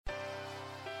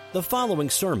The following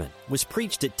sermon was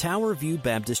preached at Tower View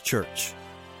Baptist Church.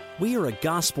 We are a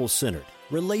gospel-centered,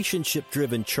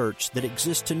 relationship-driven church that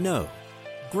exists to know,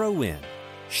 grow in,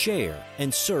 share,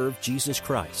 and serve Jesus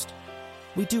Christ.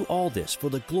 We do all this for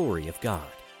the glory of God.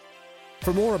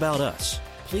 For more about us,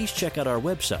 please check out our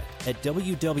website at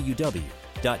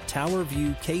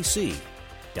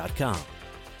www.towerviewkc.com.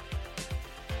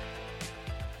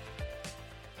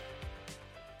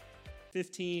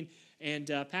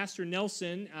 And Pastor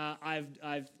Nelson,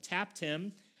 I've tapped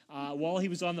him while he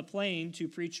was on the plane to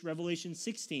preach Revelation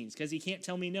 16, because he can't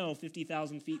tell me no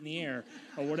 50,000 feet in the air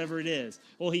or whatever it is.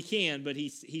 Well, he can, but he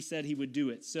said he would do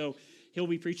it. So he'll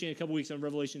be preaching in a couple weeks on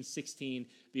Revelation 16.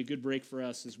 Be a good break for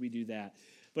us as we do that.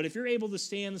 But if you're able to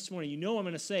stand this morning, you know I'm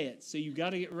going to say it, so you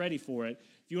got to get ready for it.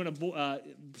 If you want to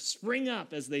spring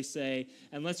up, as they say,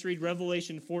 and let's read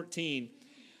Revelation 14.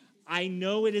 I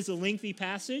know it is a lengthy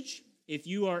passage. If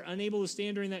you are unable to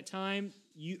stand during that time,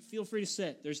 you feel free to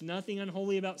sit. There's nothing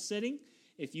unholy about sitting.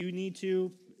 If you need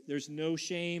to, there's no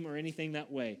shame or anything that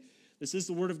way. This is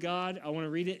the Word of God. I want to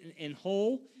read it in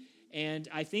whole, and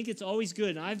I think it's always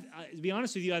good. And to be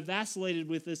honest with you, I've vacillated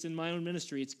with this in my own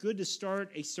ministry. It's good to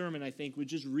start a sermon, I think, with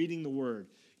just reading the Word.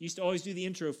 You used to always do the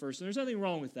intro first, and there's nothing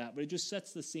wrong with that, but it just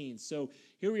sets the scene. So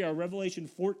here we are, Revelation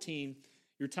 14.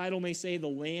 Your title may say the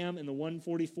Lamb and the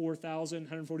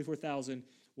 144,000,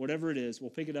 whatever it is. We'll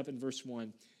pick it up in verse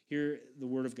 1. Hear the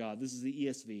word of God. This is the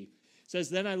ESV. It says,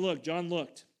 Then I looked, John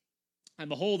looked, and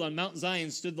behold, on Mount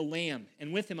Zion stood the Lamb,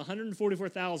 and with him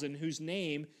 144,000 who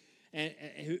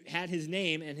had his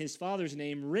name and his father's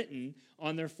name written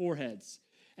on their foreheads.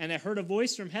 And I heard a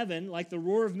voice from heaven like the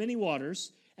roar of many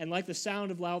waters and like the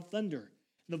sound of loud thunder.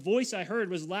 The voice I heard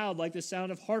was loud like the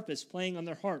sound of harpists playing on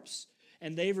their harps.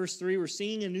 And they, verse 3, were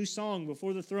singing a new song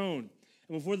before the throne,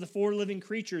 and before the four living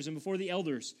creatures, and before the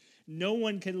elders. No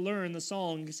one could learn the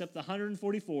song except the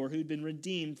 144 who had been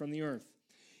redeemed from the earth.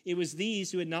 It was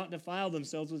these who had not defiled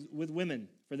themselves with women,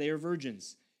 for they are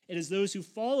virgins. It is those who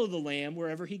follow the Lamb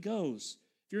wherever he goes.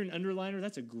 If you're an underliner,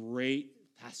 that's a great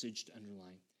passage to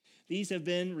underline. These have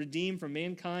been redeemed from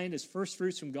mankind as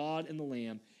firstfruits from God and the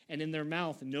Lamb, and in their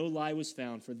mouth no lie was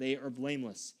found, for they are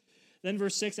blameless. Then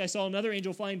verse 6, I saw another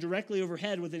angel flying directly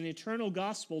overhead with an eternal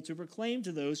gospel to proclaim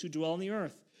to those who dwell on the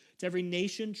earth, to every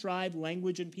nation, tribe,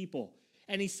 language, and people.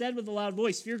 And he said with a loud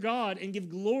voice, Fear God and give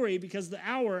glory, because the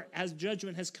hour as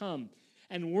judgment has come,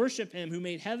 and worship him who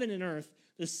made heaven and earth,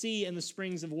 the sea, and the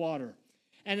springs of water.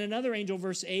 And another angel,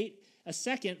 verse 8, a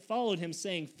second followed him,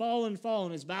 saying, Fallen,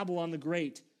 fallen is Babylon the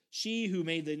Great, she who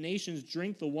made the nations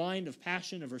drink the wine of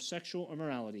passion of her sexual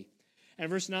immorality. And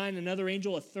verse 9, another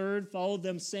angel, a third, followed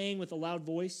them, saying with a loud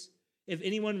voice, If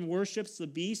anyone worships the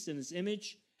beast in his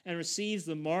image and receives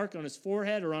the mark on his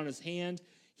forehead or on his hand,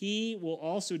 he will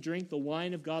also drink the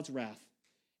wine of God's wrath.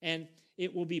 And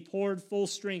it will be poured full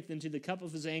strength into the cup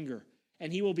of his anger.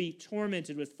 And he will be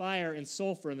tormented with fire and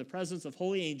sulfur in the presence of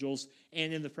holy angels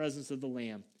and in the presence of the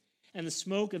Lamb. And the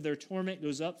smoke of their torment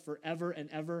goes up forever and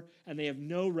ever, and they have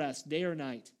no rest day or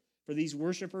night. For these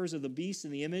worshipers of the beast in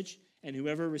the image, and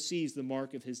whoever receives the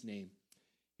mark of his name.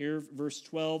 Here, verse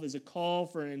 12 is a call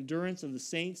for an endurance of the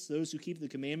saints, those who keep the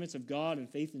commandments of God and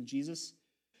faith in Jesus.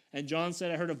 And John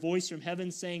said, I heard a voice from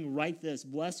heaven saying, Write this,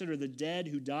 Blessed are the dead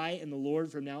who die in the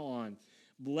Lord from now on.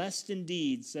 Blessed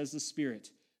indeed, says the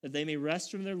Spirit, that they may rest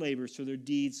from their labors, for their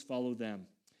deeds follow them.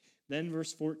 Then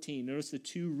verse 14, notice the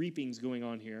two reapings going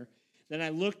on here. Then I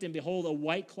looked, and behold, a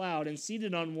white cloud, and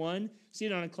seated on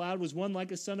a cloud was one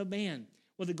like a son of man,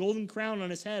 with a golden crown on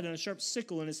his head and a sharp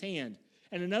sickle in his hand.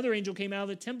 And another angel came out of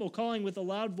the temple, calling with a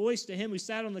loud voice to him who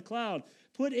sat on the cloud,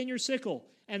 Put in your sickle,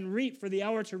 and reap, for the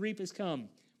hour to reap has come.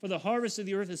 For the harvest of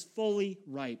the earth is fully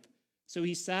ripe. So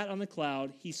he sat on the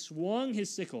cloud, he swung his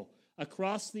sickle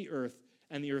across the earth,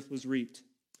 and the earth was reaped.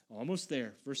 Almost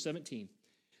there, verse 17.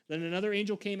 Then another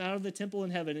angel came out of the temple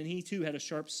in heaven, and he too had a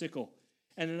sharp sickle.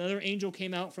 And another angel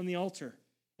came out from the altar.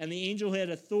 And the angel who had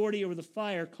authority over the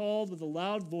fire called with a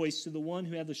loud voice to the one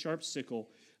who had the sharp sickle,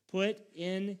 Put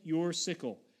in your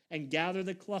sickle, and gather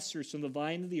the clusters from the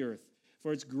vine of the earth,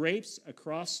 for its grapes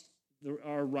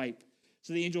are ripe.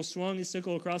 So the angel swung his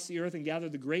sickle across the earth and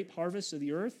gathered the grape harvest of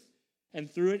the earth, and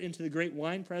threw it into the great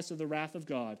winepress of the wrath of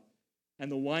God.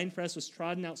 And the winepress was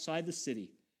trodden outside the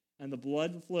city, and the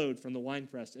blood flowed from the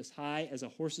winepress as high as a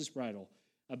horse's bridle,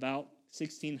 about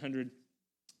 1,600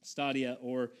 stadia,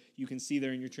 or you can see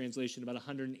there in your translation, about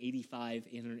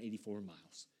 184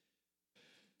 miles.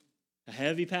 A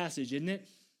heavy passage, isn't it?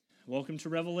 Welcome to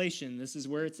Revelation. This is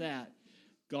where it's at.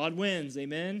 God wins,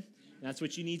 amen? That's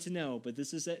what you need to know, but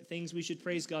this is things we should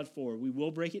praise God for. We will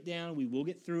break it down, we will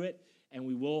get through it, and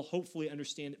we will hopefully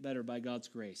understand it better by God's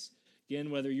grace. Again,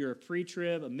 whether you're a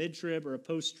pre-trib, a mid-trib, or a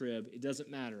post-trib, it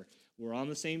doesn't matter. We're on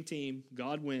the same team.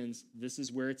 God wins. This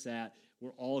is where it's at.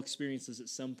 We're all experiencing this at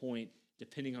some point,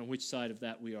 depending on which side of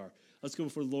that we are. Let's go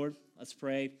before the Lord. Let's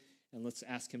pray, and let's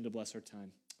ask him to bless our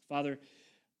time. Father,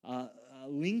 a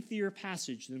lengthier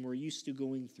passage than we're used to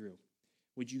going through.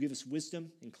 Would you give us wisdom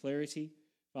and clarity?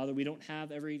 Father, we don't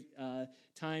have every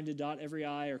time to dot every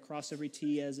I or cross every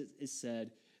T, as it is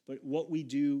said, but what we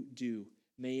do,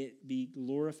 may it be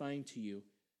glorifying to you.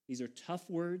 These are tough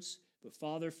words, but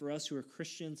Father, for us who are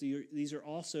Christians, these are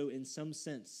also, in some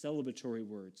sense, celebratory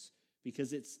words,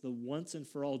 because it's the once and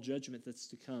for all judgment that's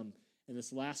to come, and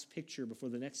this last picture before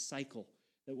the next cycle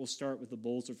that will start with the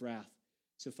bowls of wrath.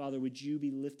 So, Father, would you be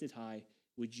lifted high?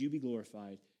 Would you be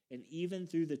glorified? And even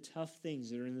through the tough things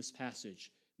that are in this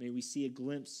passage, may we see a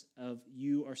glimpse of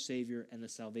you, our Savior, and the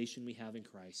salvation we have in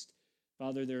Christ.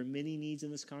 Father, there are many needs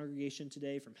in this congregation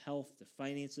today, from health to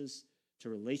finances to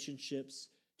relationships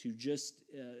to just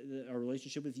our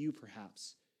relationship with you,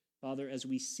 perhaps. Father, as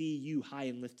we see you high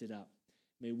and lifted up,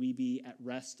 may we be at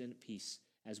rest and at peace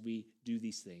as we do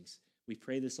these things. We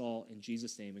pray this all in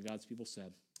Jesus' name, and God's people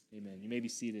said, amen. You may be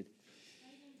seated.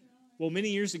 Well, many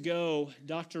years ago,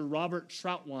 Dr. Robert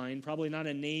Trautwein, probably not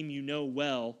a name you know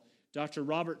well, Dr.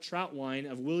 Robert Trautwein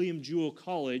of William Jewell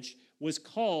College was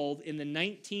called in the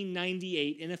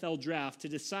 1998 NFL Draft to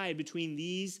decide between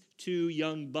these two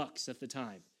young bucks at the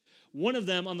time. One of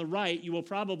them on the right you will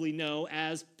probably know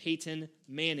as Peyton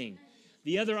Manning.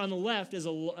 The other on the left is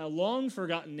a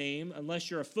long-forgotten name,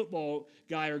 unless you're a football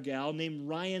guy or gal, named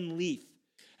Ryan Leaf.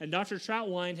 And Dr.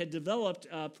 Trautwein had developed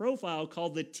a profile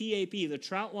called the TAP, the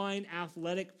Trautwein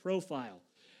Athletic Profile.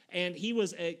 And he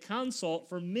was a consult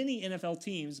for many NFL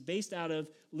teams based out of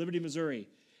Liberty, Missouri.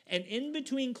 And in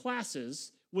between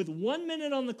classes, with 1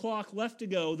 minute on the clock left to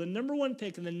go, the number one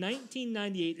pick in the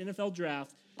 1998 NFL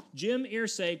Draft, Jim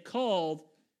Irsay called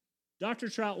Dr.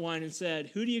 Trautwein and said,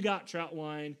 "Who do you got,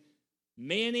 Trautwein,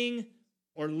 Manning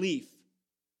or Leaf?"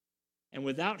 And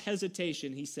without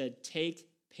hesitation, he said, "Take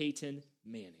Peyton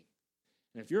Manning."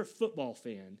 And if you're a football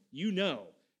fan, you know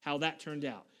how that turned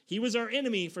out. He was our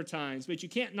enemy for times, but you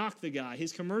can't knock the guy.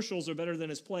 His commercials are better than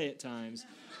his play at times.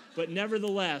 But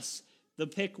nevertheless, the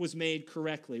pick was made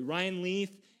correctly. Ryan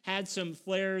Leaf had some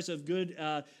flares of good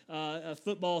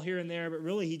football here and there, but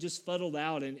really he just fuddled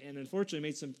out and unfortunately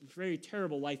made some very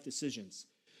terrible life decisions.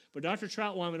 But Dr.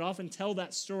 Trautwein would often tell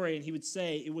that story, and he would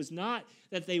say it was not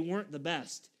that they weren't the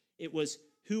best. It was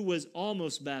who was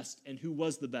almost best and who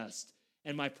was the best.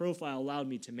 And my profile allowed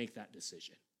me to make that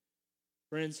decision.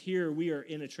 Friends, here we are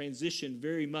in a transition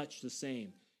very much the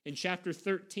same. In chapter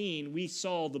 13, we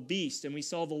saw the beast, and we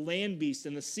saw the land beast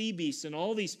and the sea beast and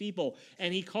all these people,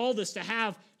 and he called us to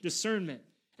have discernment.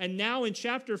 And now in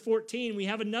chapter 14, we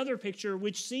have another picture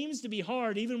which seems to be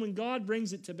hard even when God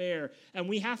brings it to bear, and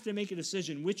we have to make a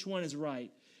decision which one is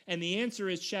right. And the answer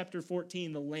is chapter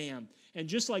 14, the Lamb. And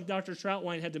just like Dr.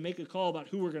 Trautwein had to make a call about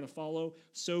who we're going to follow,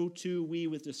 so too we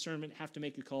with discernment have to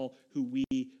make a call who we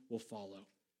will follow.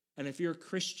 And if you're a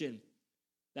Christian,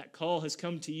 that call has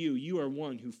come to you. You are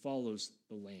one who follows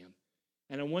the Lamb.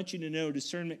 And I want you to know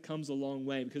discernment comes a long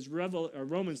way, because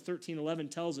Romans 13:11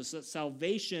 tells us that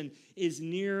salvation is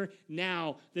nearer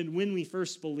now than when we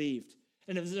first believed.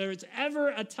 And if there's ever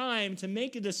a time to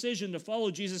make a decision to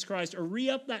follow Jesus Christ or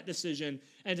re-up that decision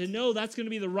and to know that's going to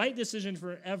be the right decision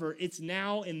forever, it's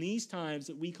now in these times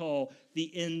that we call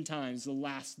the end times, the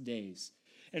last days.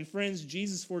 And friends,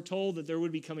 Jesus foretold that there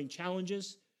would be coming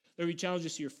challenges. There would be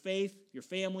challenges to your faith, your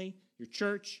family, your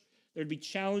church. There would be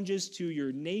challenges to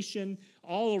your nation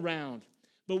all around.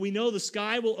 But we know the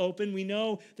sky will open. We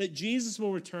know that Jesus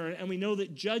will return. And we know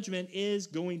that judgment is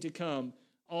going to come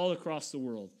all across the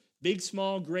world. Big,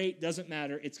 small, great, doesn't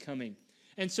matter. It's coming.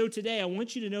 And so today I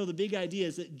want you to know the big idea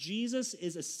is that Jesus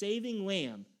is a saving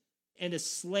lamb and a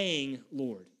slaying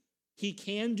Lord. He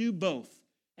can do both.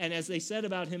 And as they said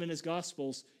about him in his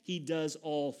Gospels, he does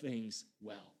all things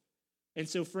well. And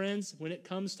so, friends, when it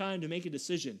comes time to make a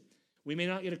decision, we may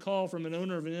not get a call from an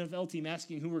owner of an NFL team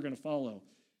asking who we're going to follow.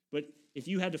 But if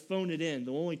you had to phone it in,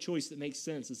 the only choice that makes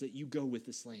sense is that you go with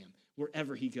this Lamb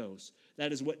wherever he goes.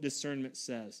 That is what discernment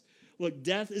says. Look,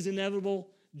 death is inevitable.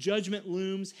 Judgment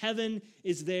looms. Heaven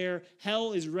is there.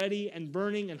 Hell is ready and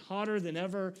burning and hotter than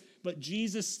ever. But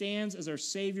Jesus stands as our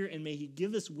Savior, and may he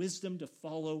give us wisdom to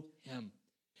follow him.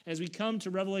 As we come to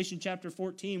Revelation chapter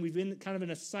 14, we've been kind of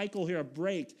in a cycle here, a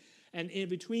break. And in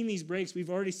between these breaks, we've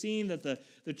already seen that the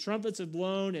trumpets have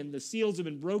blown and the seals have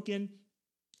been broken.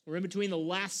 We're in between the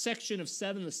last section of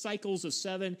 7, the cycles of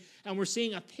 7, and we're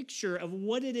seeing a picture of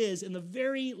what it is in the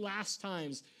very last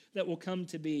times that will come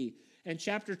to be. And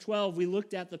chapter 12, we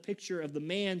looked at the picture of the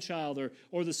man-child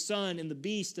or the son and the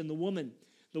beast and the woman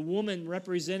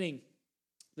representing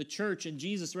the church and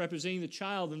Jesus representing the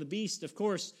child and the beast, of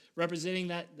course, representing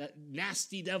that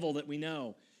nasty devil that we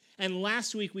know. And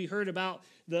last week we heard about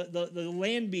the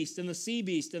land beast and the sea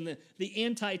beast and the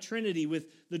anti-trinity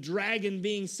with the dragon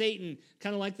being Satan,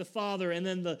 kind of like the Father, and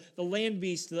then the land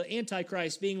beast, the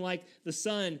Antichrist, being like the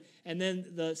Son, and then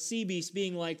the sea beast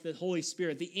being like the Holy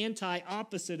Spirit, the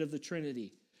anti-opposite of the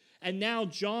Trinity. And now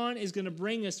John is going to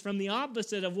bring us from the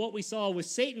opposite of what we saw with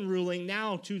Satan ruling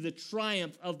now to the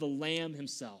triumph of the Lamb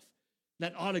himself.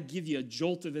 That ought to give you a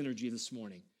jolt of energy this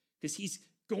morning because he's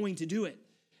going to do it.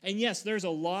 And yes, there's a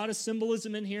lot of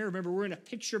symbolism in here. Remember, we're in a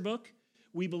picture book.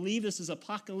 We believe this is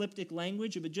apocalyptic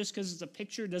language, but just because it's a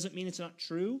picture doesn't mean it's not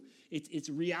true. It's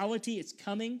reality. It's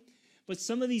coming. But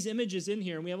some of these images in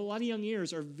here, and we have a lot of young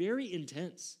ears, are very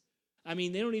intense. I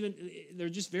mean, they're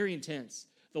just very intense.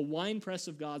 The winepress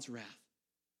of God's wrath.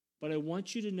 But I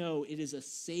want you to know it is a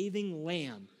saving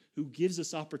lamb who gives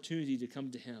us opportunity to come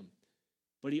to him.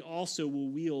 But he also will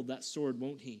wield that sword,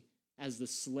 won't he, as the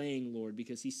slaying Lord,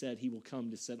 because he said he will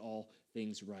come to set all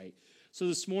things right. So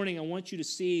this morning, I want you to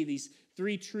see these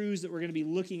three truths that we're going to be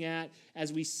looking at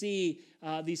as we see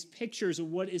these pictures of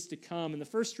what is to come. And the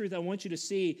first truth I want you to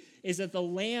see is that the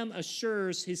Lamb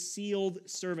assures his sealed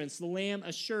servants. The Lamb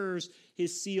assures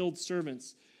his sealed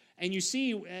servants. And you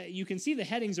can see the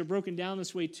headings are broken down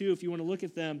this way too if you want to look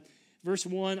at them. Verse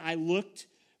 1, I looked.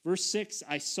 Verse 6,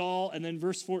 I saw. And then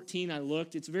verse 14, I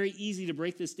looked. It's very easy to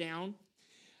break this down.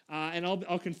 And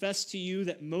I'll confess to you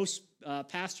that most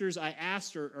pastors I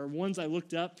asked or ones I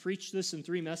looked up preached this in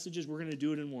 3 messages. We're going to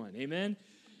do it in 1. Amen?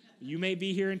 You may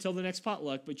be here until the next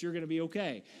potluck, but you're going to be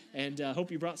okay. And hope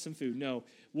you brought some food. No,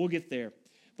 we'll get there.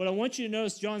 But I want you to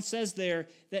notice John says there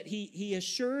that he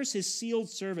assures his sealed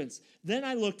servants. Then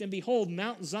I looked, and behold,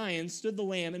 Mount Zion stood the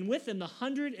Lamb, and with him the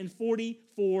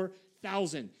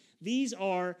 144,000. These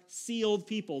are sealed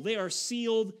people. They are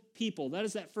sealed people. That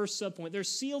is that first subpoint. They're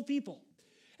sealed people.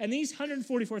 And these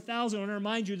 144,000, I want to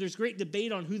remind you, there's great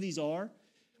debate on who these are.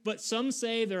 But some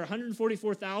say there are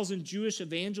 144,000 Jewish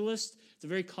evangelists. It's a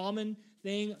very common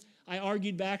thing. I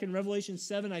argued back in Revelation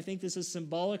 7, I think this is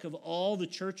symbolic of all the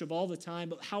church of all the time.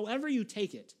 But however you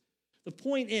take it, the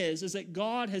point is that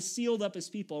God has sealed up his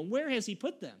people. And where has he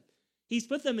put them? He's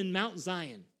put them in Mount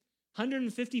Zion.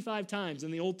 155 times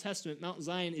in the Old Testament, Mount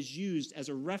Zion is used as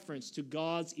a reference to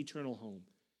God's eternal home.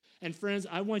 And friends,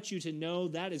 I want you to know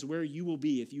that is where you will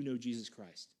be if you know Jesus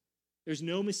Christ. There's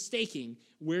no mistaking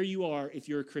where you are if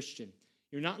you're a Christian.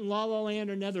 You're not in La La Land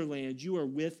or Netherlands. You are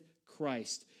with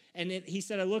Christ. And he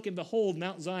said, I look and behold,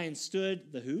 Mount Zion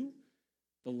stood the who?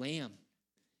 The Lamb.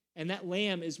 And that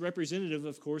Lamb is representative,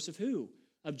 of course, of who?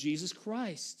 Of Jesus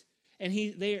Christ. And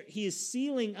he is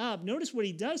sealing up. Notice what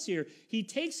he does here. He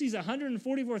takes these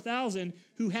 144,000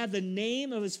 who had the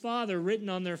name of his Father written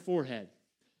on their forehead.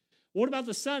 What about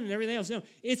the Son and everything else? No,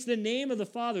 it's the name of the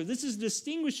Father. This is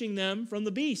distinguishing them from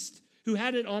the beast who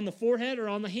had it on the forehead or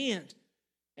on the hand.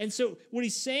 And so what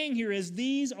he's saying here is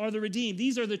these are the redeemed.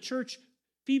 These are the church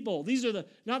people. These are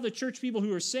not the church people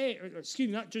who are saved,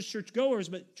 not just church goers,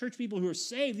 but church people who are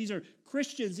saved. These are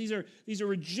Christians. These are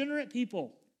regenerate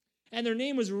people. And their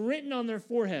name was written on their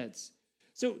foreheads.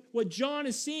 So what John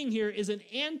is seeing here is an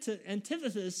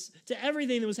antithesis to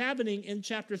everything that was happening in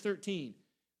chapter 13.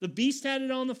 The beast had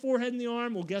it on the forehead and the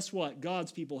arm. Well, guess what?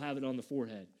 God's people have it on the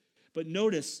forehead. But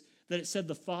notice that it said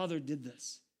the Father did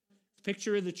this.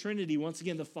 Picture of the Trinity. Once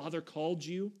again, the Father called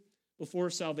you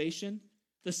before salvation.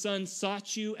 The Son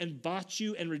sought you and bought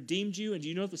you and redeemed you. And do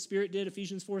you know what the Spirit did,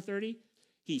 Ephesians 4:30?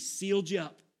 He sealed you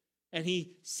up and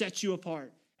he set you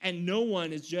apart. And no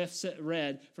one, as Jeff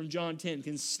read from John 10,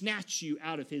 can snatch you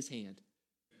out of his hand.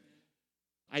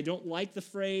 I don't like the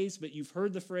phrase, but you've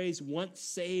heard the phrase, once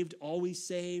saved, always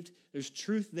saved. There's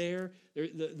truth there.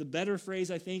 The better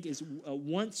phrase, I think, is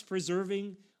once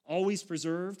preserving, always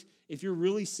preserved. If you're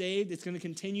really saved, it's going to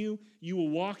continue. You will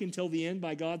walk until the end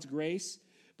by God's grace.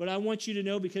 But I want you to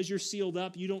know, because you're sealed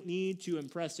up, you don't need to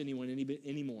impress anyone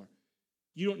anymore.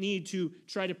 You don't need to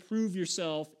try to prove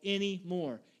yourself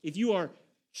anymore. If you are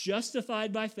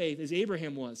justified by faith, as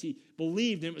Abraham was, he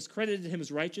believed and it was credited to him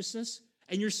as righteousness,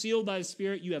 and you're sealed by the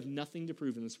Spirit, you have nothing to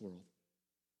prove in this world.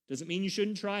 Doesn't mean you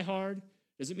shouldn't try hard.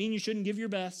 Doesn't mean you shouldn't give your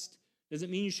best. Doesn't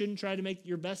mean you shouldn't try to make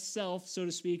your best self, so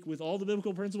to speak, with all the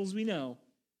biblical principles we know.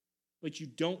 But you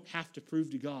don't have to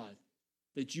prove to God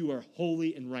that you are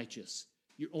holy and righteous.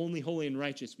 You're only holy and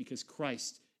righteous because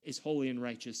Christ is holy and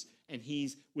righteous, and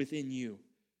he's within you.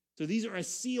 So these are a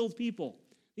sealed people.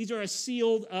 These are a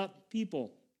sealed up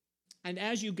people. And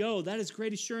as you go, that is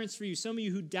great assurance for you. Some of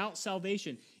you who doubt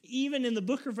salvation, even in the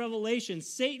book of Revelation,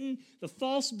 Satan, the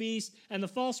false beast, and the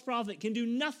false prophet can do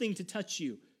nothing to touch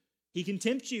you. He can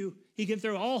tempt you. He can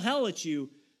throw all hell at you.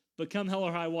 But come hell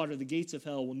or high water, the gates of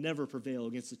hell will never prevail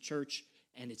against the church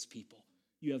and its people.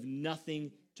 You have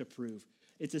nothing to prove.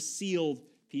 It's a sealed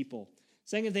people.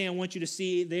 Second thing I want you to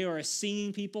see, they are a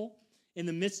singing people. In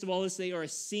the midst of all this, they are a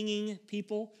singing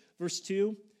people. Verse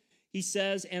 2, he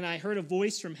says, and I heard a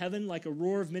voice from heaven like a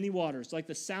roar of many waters, like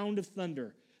the sound of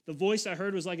thunder. The voice I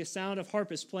heard was like a sound of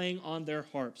harpists playing on their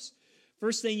harps.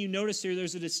 First thing you notice here,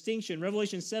 there's a distinction.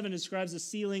 Revelation 7 describes the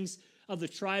sealings of the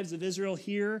tribes of Israel.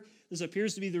 Here, this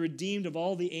appears to be the redeemed of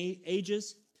all the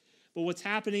ages. But what's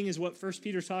happening is what 1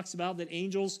 Peter talks about, that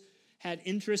angels had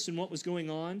interest in what was going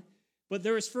on. But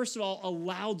there is, first of all, a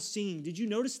loud singing. Did you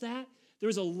notice that? There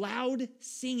was a loud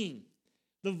singing.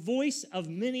 The voice of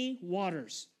many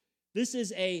waters. This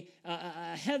is a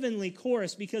heavenly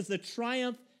chorus because the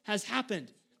triumph has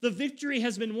happened. The victory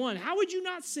has been won. How would you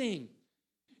not sing?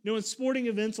 You know, in sporting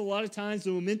events, a lot of times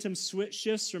the momentum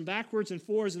shifts from backwards and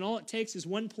forwards, and all it takes is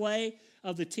one play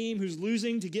of the team who's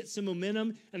losing to get some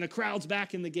momentum, and the crowd's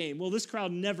back in the game. Well, this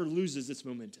crowd never loses its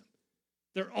momentum.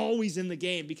 They're always in the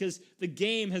game because the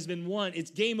game has been won.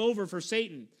 It's game over for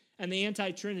Satan and the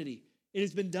anti-Trinity. It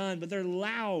has been done, but they're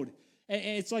loud. And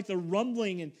it's like the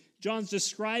rumbling, and John's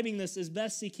describing this as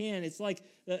best he can. It's like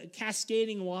the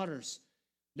cascading waters.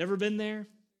 Never been there?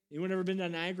 Anyone ever been to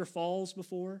Niagara Falls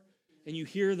before? And you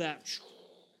hear that,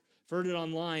 heard it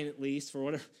online at least, for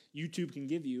whatever YouTube can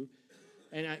give you.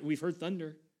 And we've heard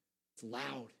thunder. It's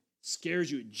loud. It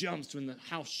scares you. It jumps when the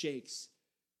house shakes.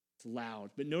 It's loud.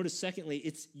 But notice, secondly,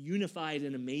 it's unified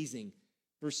and amazing.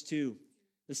 Verse 2,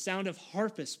 the sound of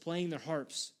harpists playing their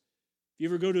harps. If you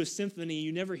ever go to a symphony,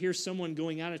 you never hear someone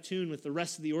going out of tune with the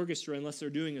rest of the orchestra unless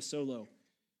they're doing a solo.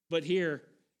 But here,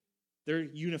 they're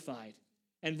unified.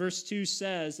 And verse 2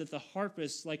 says that the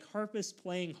harpists, like harpists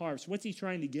playing harps, what's he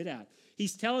trying to get at?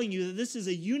 He's telling you that this is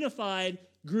a unified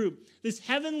group. This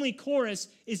heavenly chorus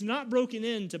is not broken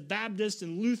into Baptist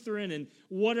and Lutheran and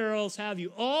whatever else have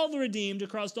you. All the redeemed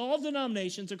across all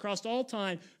denominations, across all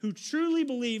time, who truly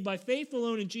believe by faith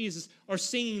alone in Jesus are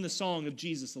singing the song of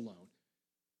Jesus alone.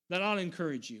 That ought to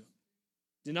encourage you.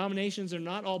 Denominations are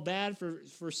not all bad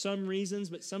for some reasons,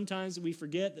 but sometimes we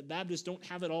forget that Baptists don't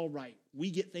have it all right. We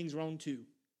get things wrong too.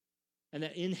 And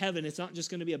that in heaven, it's not just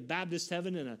going to be a Baptist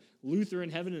heaven and a Lutheran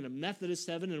heaven and a Methodist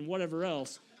heaven and whatever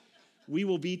else. We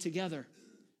will be together,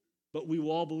 but we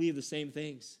will all believe the same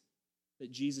things,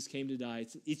 that Jesus came to die.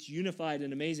 It's unified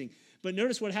and amazing. But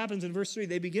notice what happens in verse 3.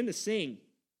 They begin to sing,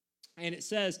 and it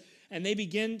says, and they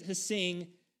begin to sing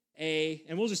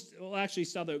and we'll actually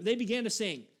stop there. They began to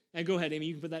sing. And go ahead, Amy,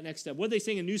 you can put that next step. What they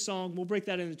sing, a new song. We'll break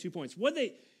that into 2 points.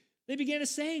 They began to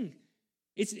sing.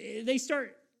 They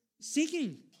start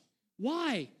singing.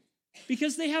 Why?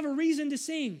 Because they have a reason to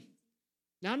sing.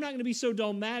 Now, I'm not going to be so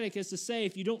dogmatic as to say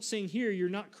if you don't sing here, you're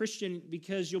not Christian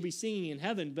because you'll be singing in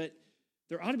heaven, but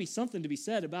there ought to be something to be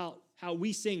said about how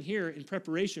we sing here in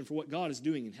preparation for what God is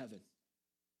doing in heaven.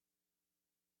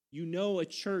 You know a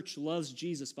church loves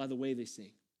Jesus by the way they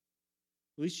sing.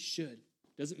 At least you should.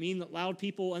 Doesn't mean that loud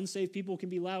people, unsaved people can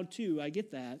be loud too. I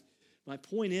get that. My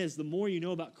point is, the more you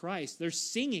know about Christ, they're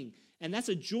singing, and that's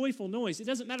a joyful noise. It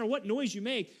doesn't matter what noise you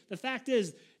make. The fact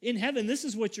is, in heaven, this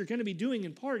is what you're going to be doing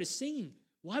in part, is singing.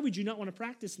 Why would you not want to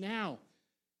practice now?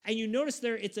 And you notice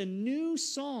there, it's a new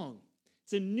song.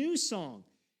 It's a new song.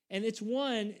 And it's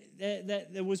one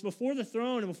that was before the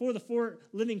throne and before the 4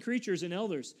 living creatures and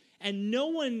elders. And no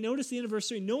one, notice the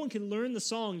anniversary, no one can learn the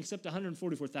song except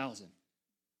 144,000.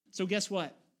 So guess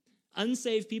what?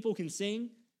 Unsaved people can sing,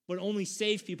 but only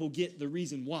saved people get the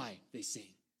reason why they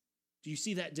sing. Do you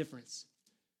see that difference?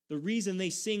 The reason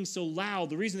they sing so loud,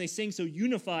 the reason they sing so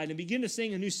unified and begin to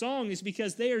sing a new song is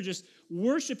because they are just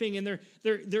worshiping and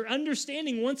they're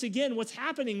understanding once again what's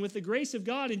happening with the grace of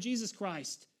God in Jesus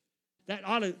Christ. That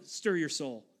ought to stir your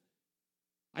soul.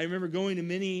 I remember going to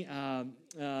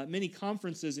many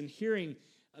conferences and hearing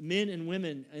men and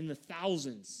women in the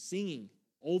thousands singing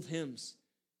old hymns.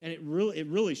 And it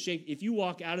really shakes. If you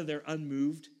walk out of there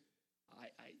unmoved,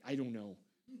 I don't know.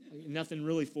 Nothing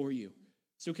really for you.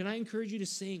 So can I encourage you to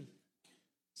sing?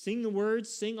 Sing the words,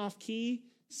 sing off key,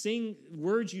 sing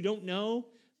words you don't know.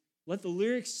 Let the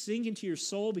lyrics sink into your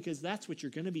soul because that's what you're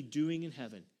going to be doing in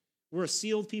heaven. We're a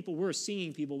sealed people. We're a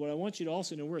singing people. But I want you to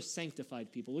also know we're a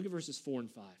sanctified people. Look at verses 4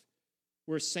 and 5.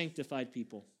 We're a sanctified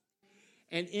people.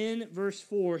 And in verse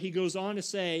 4, he goes on to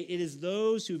say, it is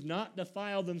those who've not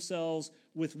defiled themselves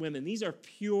with women. These are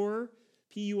pure,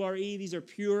 P-U-R-E, these are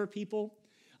pure people.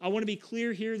 I want to be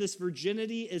clear here, this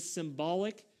virginity is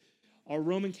symbolic. Our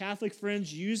Roman Catholic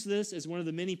friends use this as one of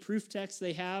the many proof texts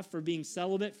they have for being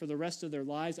celibate for the rest of their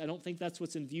lives. I don't think that's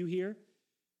what's in view here.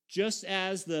 Just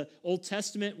as the Old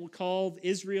Testament called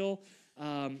Israel,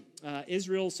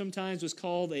 Israel sometimes was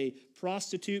called a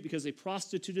prostitute because they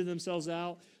prostituted themselves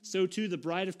out, so too the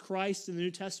bride of Christ in the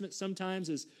New Testament sometimes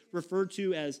is referred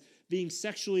to as being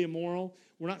sexually immoral.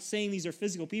 We're not saying these are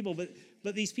physical people,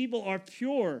 but these people are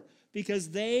pure because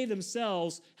they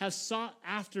themselves have sought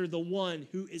after the one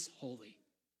who is holy.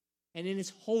 And in his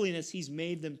holiness, he's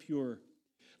made them pure.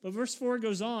 But verse 4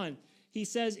 goes on. He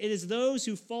says, it is those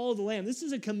who follow the Lamb. This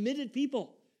is a committed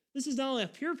people. This is not only a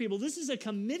pure people, this is a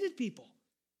committed people.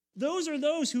 Those are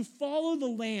those who follow the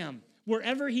Lamb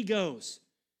wherever he goes.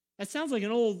 That sounds like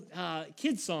an old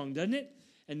kid song, doesn't it?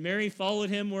 And Mary followed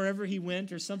him wherever he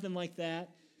went or something like that.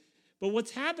 But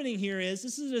what's happening here is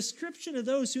this is a description of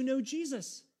those who know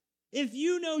Jesus. If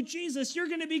you know Jesus, you're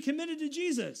going to be committed to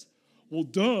Jesus. Well,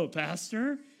 duh,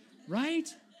 Pastor, right?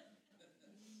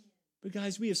 But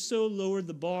guys, we have so lowered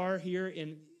the bar here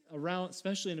around,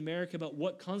 especially in America, about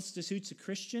what constitutes a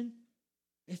Christian.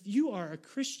 If you are a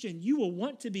Christian, you will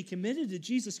want to be committed to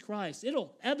Jesus Christ.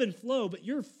 It'll ebb and flow, but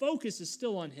your focus is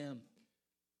still on him.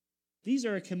 These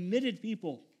are a committed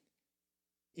people.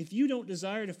 If you don't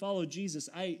desire to follow Jesus,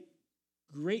 I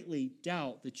greatly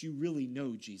doubt that you really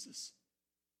know Jesus.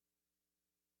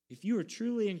 If you are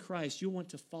truly in Christ, you'll want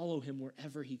to follow him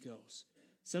wherever he goes.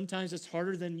 Sometimes it's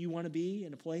harder than you want to be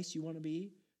in a place you want to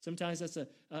be. Sometimes that's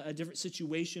a different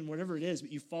situation, whatever it is,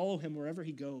 but you follow him wherever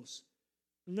he goes.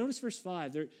 And notice verse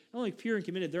 5. They're not only pure and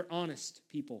committed, they're honest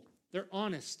people. They're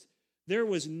honest. There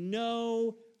was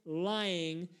no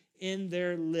lying in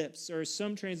their lips. Or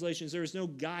some translations, there is no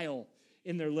guile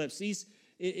in their lips. These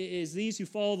who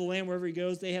follow the Lamb wherever he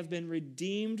goes, they have been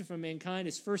redeemed from mankind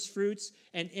as first fruits,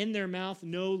 and in their mouth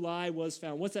no lie was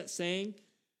found. What's that saying?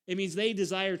 It means they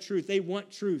desire truth. They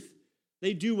want truth.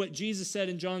 They do what Jesus said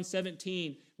in John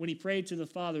 17 when he prayed to the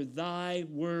Father, thy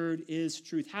word is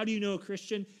truth. How do you know a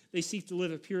Christian? They seek to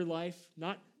live a pure life,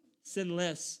 not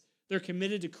sinless. They're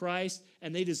committed to Christ,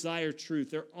 and they desire truth.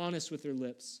 They're honest with their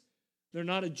lips. They're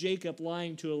not a Jacob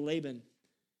lying to a Laban,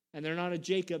 and they're not a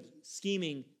Jacob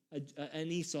scheming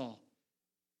an Esau.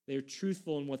 They're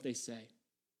truthful in what they say.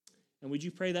 And would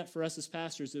you pray that for us as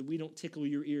pastors, that we don't tickle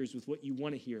your ears with what you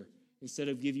want to hear, instead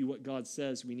of give you what God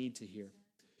says we need to hear.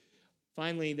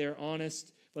 Finally, they're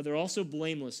honest, but they're also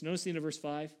blameless. Notice the end of verse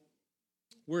 5.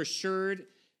 We're assured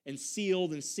and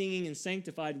sealed and singing and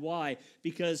sanctified. Why?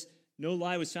 Because no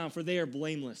lie was found, for they are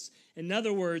blameless. In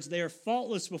other words, they are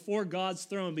faultless before God's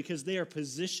throne because they are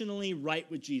positionally right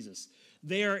with Jesus.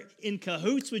 They are in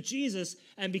cahoots with Jesus,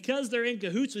 and because they're in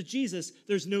cahoots with Jesus,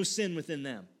 there's no sin within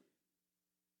them.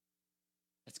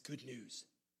 That's good news.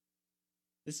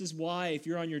 This is why, if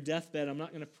you're on your deathbed, I'm not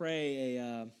going to pray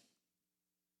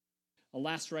a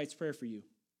last rites prayer for you.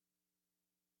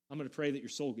 I'm going to pray that your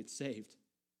soul gets saved.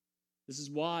 This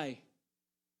is why,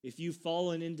 if you've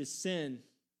fallen into sin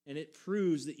and it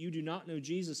proves that you do not know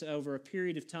Jesus over a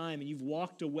period of time and you've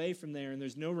walked away from there and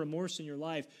there's no remorse in your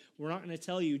life, we're not going to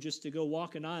tell you just to go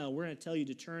walk an aisle. We're going to tell you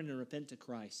to turn and repent to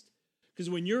Christ. Because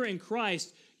when you're in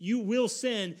Christ, you will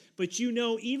sin, but you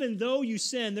know even though you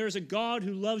sin, there's a God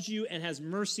who loves you and has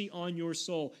mercy on your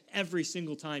soul every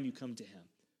single time you come to him.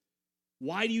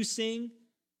 Why do you sing?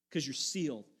 Because you're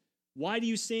sealed. Why do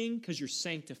you sing? Because you're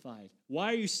sanctified.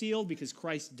 Why are you sealed? Because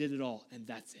Christ did it all, and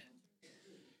that's it.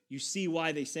 You see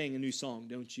why they sang a new song,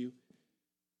 don't you?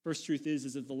 First truth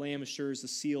is that the Lamb assures the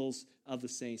seals of the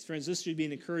saints. Friends, this should be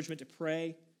an encouragement to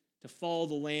pray, to follow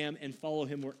the Lamb, and follow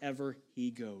him wherever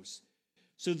he goes.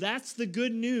 So that's the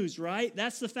good news, right?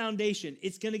 That's the foundation.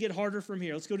 It's going to get harder from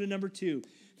here. Let's go to number 2.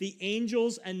 The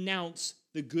angels announce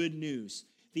the good news.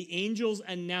 The angels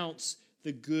announce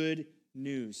the good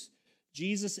news.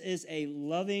 Jesus is a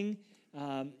loving,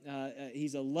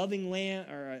 he's a loving lamb,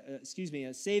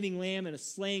 a saving lamb and a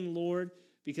slaying Lord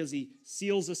because he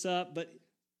seals us up, but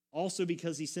also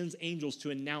because he sends angels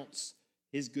to announce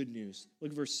his good news.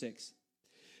 Look at verse 6.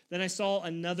 Then I saw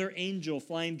another angel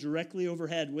flying directly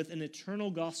overhead with an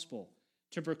eternal gospel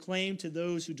to proclaim to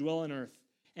those who dwell on earth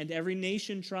and to every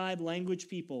nation, tribe, language,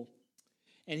 people.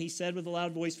 And he said with a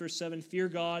loud voice, verse 7, fear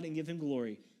God and give him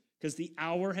glory, because the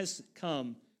hour has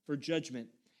come for judgment,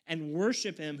 and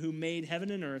worship him who made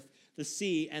heaven and earth, the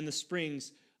sea, and the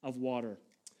springs of water.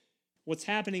 What's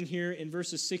happening here in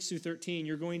verses 6 through 13,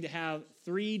 you're going to have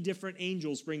 3 different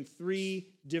angels bring 3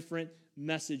 different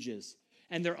messages.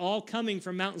 And they're all coming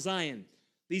from Mount Zion.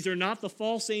 These are not the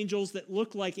false angels that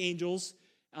look like angels,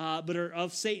 but are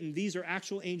of Satan. These are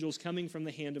actual angels coming from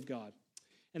the hand of God.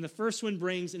 And the first one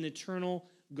brings an eternal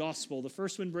gospel.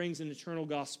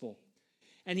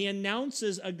 and he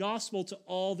announces a gospel to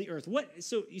all the earth.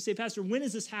 So you say, Pastor, when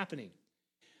is this happening?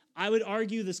 I would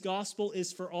argue this gospel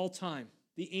is for all time.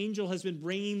 The angel has been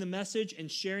bringing the message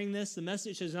and sharing this. The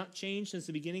message has not changed since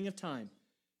the beginning of time.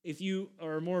 If you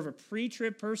are more of a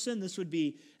pre-trib person, this would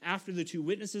be after the two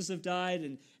witnesses have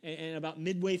died and about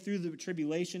midway through the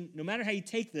tribulation. No matter how you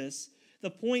take this,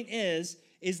 the point is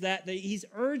that he's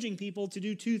urging people to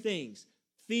do two things: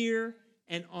 fear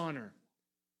and honor.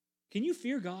 Can you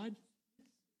fear God?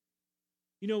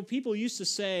 You know, people used to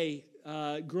say,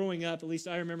 growing up, at least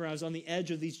I remember I was on the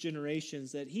edge of these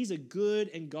generations, that he's a good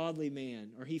and godly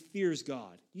man, or he fears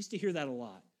God. You used to hear that a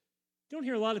lot. You don't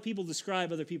hear a lot of people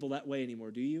describe other people that way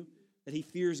anymore, do you? That he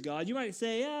fears God. You might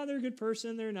say, yeah, they're a good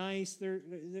person, they're nice,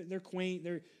 they're quaint,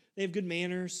 they have good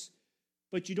manners.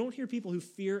 But you don't hear people who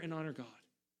fear and honor God.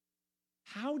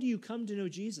 How do you come to know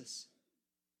Jesus?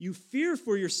 You fear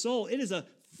for your soul. It is a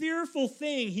fearful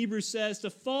thing, Hebrews says, to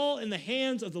fall in the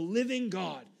hands of the living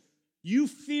God. You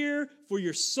fear for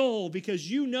your soul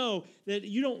because you know that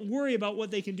you don't worry about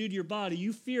what they can do to your body.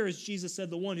 You fear, as Jesus said,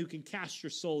 the one who can cast your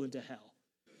soul into hell.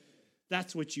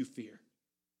 That's what you fear.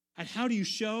 And how do you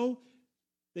show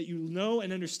that you know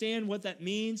and understand what that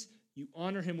means? You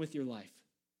honor him with your life.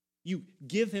 You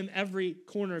give him every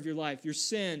corner of your life, your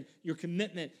sin, your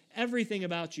commitment, everything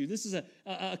about you. This is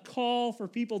a call for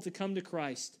people to come to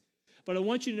Christ. But I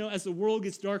want you to know, as the world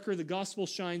gets darker, the gospel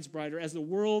shines brighter. As the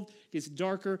world gets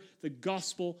darker, the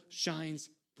gospel shines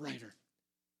brighter.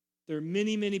 There are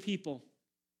many, many people,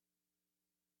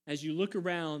 as you look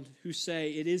around, who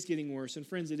say it is getting worse. And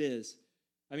friends, it is.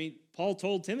 I mean, Paul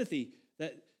told Timothy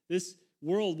that this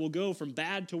world will go from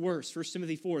bad to worse, 1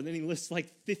 Timothy 4. And then he lists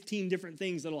like 15 different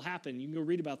things that'll happen. You can go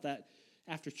read about that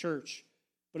after church.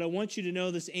 But I want you to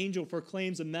know this angel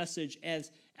proclaims a message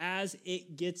as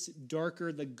it gets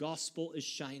darker, the gospel is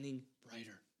shining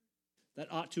brighter. That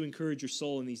ought to encourage your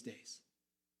soul in these days.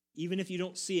 Even if you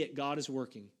don't see it, God is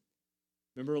working.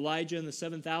 Remember Elijah and the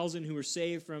 7,000 who were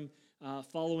saved from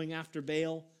following after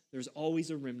Baal? There's always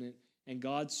a remnant, and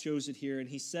God shows it here, and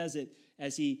he says it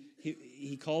as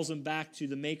he calls them back to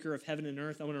the maker of heaven and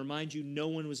earth. I want to remind you, no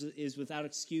one is without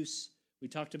excuse. We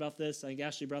talked about this. I think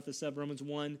Ashley brought this up, Romans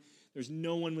 1. There's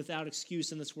no one without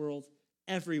excuse in this world.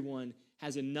 Everyone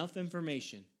has enough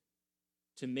information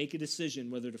to make a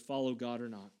decision whether to follow God or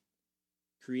not.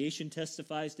 Creation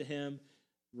testifies to him.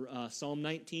 Psalm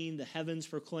 19, the heavens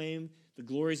proclaim the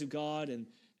glories of God,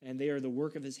 and they are the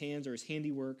work of his hands, or his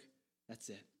handiwork. That's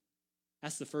it.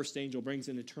 That's the first angel, brings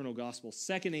an eternal gospel.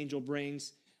 Second angel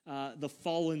brings the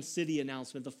fallen city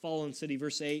announcement, the fallen city,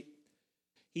 verse 8.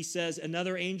 He says,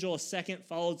 another angel, a second,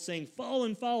 followed, saying,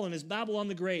 Fallen, fallen is Babylon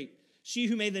the Great, she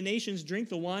who made the nations drink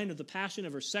the wine of the passion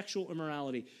of her sexual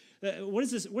immorality. What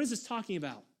is this talking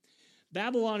about?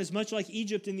 Babylon is much like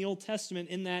Egypt in the Old Testament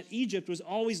in that Egypt was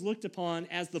always looked upon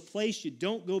as the place you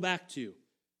don't go back to.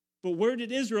 But where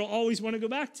did Israel always want to go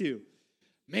back to?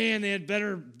 Man, they had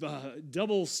better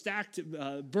double-stacked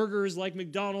burgers like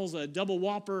McDonald's, a double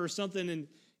Whopper or something in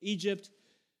Egypt.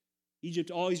 Egypt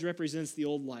always represents the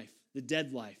old life, the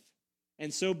dead life.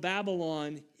 And so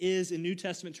Babylon is, in New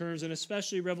Testament terms, and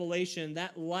especially Revelation,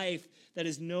 that life that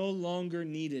is no longer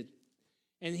needed.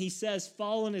 And he says,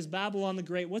 fallen is Babylon the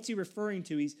Great. What's he referring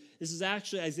to? This is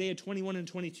actually Isaiah 21 and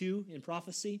 22 in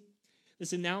prophecy.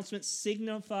 This announcement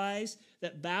signifies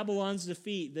that Babylon's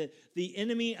defeat, the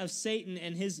enemy of Satan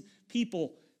and his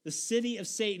people, the city of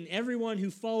Satan, everyone who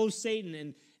follows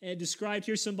Satan and described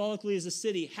here symbolically as a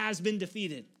city, has been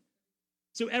defeated.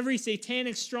 So every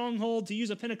satanic stronghold, to use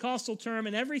a Pentecostal term,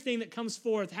 and everything that comes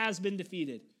forth has been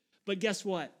defeated. But guess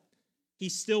what? He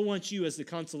still wants you as the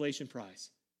consolation prize.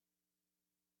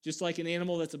 Just like an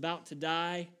animal that's about to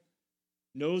die,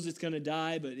 knows it's going to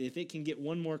die, but if it can get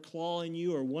one more claw in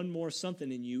you or one more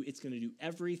something in you, it's going to do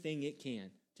everything it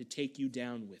can to take you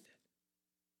down with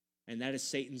it. And that is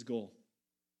Satan's goal.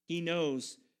 He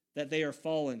knows that they are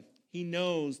fallen. He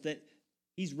knows that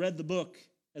he's read the book,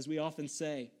 as we often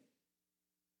say.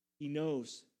 He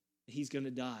knows that he's going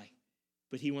to die,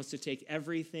 but he wants to take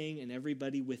everything and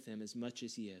everybody with him as much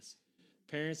as he is.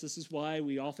 Parents, this is why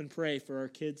we often pray for our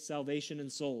kids' salvation and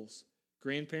souls.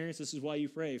 Grandparents, this is why you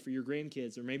pray for your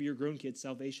grandkids or maybe your grown kids'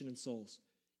 salvation and souls.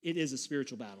 It is a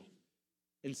spiritual battle.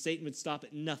 And Satan would stop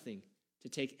at nothing to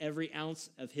take every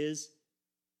ounce of his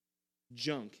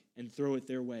junk and throw it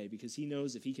their way because he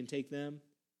knows if he can take them,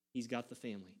 he's got the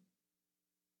family.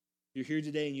 If you're here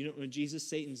today and you don't know Jesus,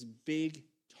 Satan's big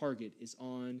target is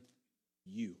on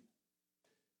you.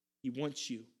 He wants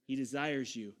you. He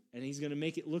desires you. And he's going to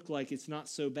make it look like it's not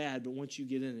so bad, but once you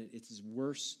get in it, it's as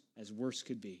worse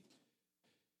could be.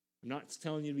 I'm not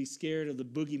telling you to be scared of the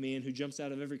boogeyman who jumps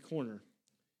out of every corner.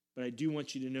 but I do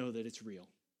want you to know that it's real.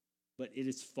 But it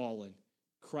is fallen.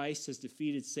 Christ has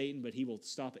defeated Satan, but he will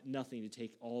stop at nothing to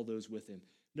take all those with him.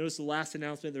 Notice the last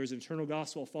announcement. There's an eternal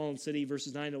gospel of fallen city,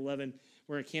 verses 9 to 11.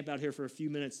 We're going to camp out here for a few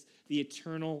minutes. The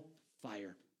eternal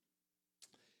fire.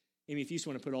 Amy, if you just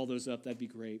want to put all those up, that'd be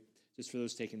great, just for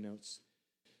those taking notes.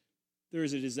 There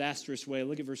is a disastrous way.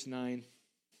 Look at verse 9.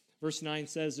 Verse 9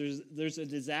 says, there's a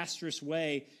disastrous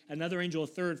way. Another angel, a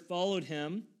third, followed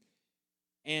him,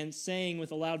 and saying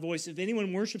with a loud voice, if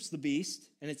anyone worships the beast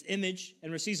and its image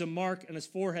and receives a mark on his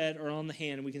forehead or on the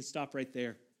hand, and we can stop right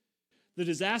there. The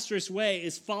disastrous way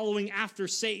is following after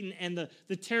Satan and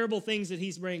the terrible things that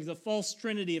he's bringing, the false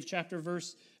trinity of chapter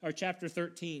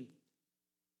 13.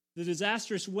 The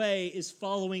disastrous way is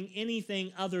following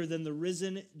anything other than the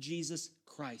risen Jesus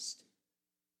Christ.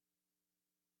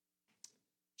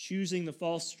 Choosing the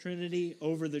false trinity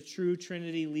over the true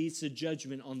trinity leads to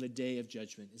judgment on the day of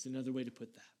judgment, is another way to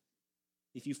put that.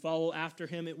 If you follow after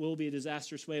him, it will be a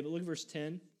disastrous way. But look at verse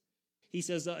 10. He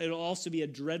says that it'll also be a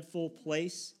dreadful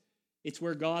place. It's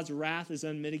where God's wrath is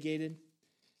unmitigated.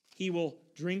 He will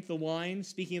drink the wine,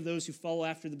 speaking of those who follow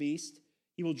after the beast.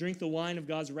 He will drink the wine of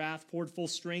God's wrath, poured full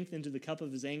strength into the cup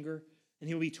of his anger, and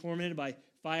he will be tormented by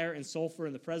fire and sulfur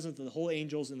in the presence of the holy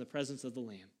angels in the presence of the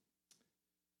Lamb.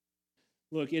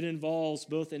 Look, it involves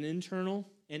both an internal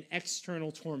and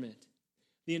external torment.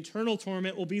 The internal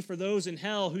torment will be for those in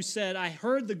hell who said, I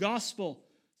heard the gospel.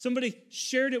 Somebody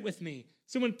shared it with me.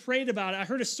 Someone prayed about it. I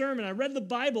heard a sermon. I read the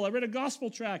Bible. I read a gospel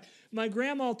tract. My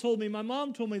grandma told me, my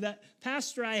mom told me, that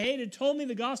pastor I hated told me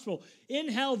the gospel. In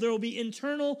hell, there will be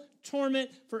internal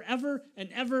torment forever and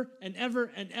ever and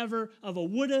ever and ever of a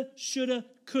woulda, shoulda,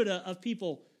 coulda of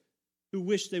people who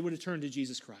wish they would have turned to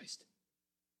Jesus Christ.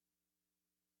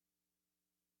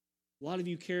 A lot of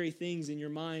you carry things in your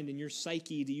mind and your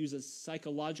psyche, to use a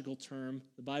psychological term.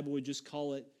 The Bible would just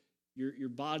call it your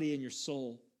body and your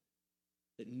soul,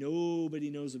 that nobody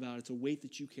knows about. It's a weight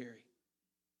that you carry,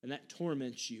 and that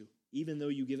torments you, even though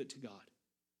you give it to God.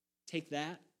 Take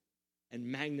that and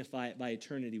magnify it by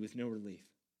eternity with no relief.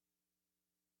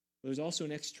 But there's also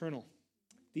an external.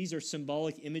 These are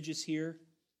symbolic images here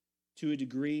to a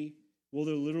degree. Will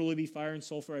there literally be fire and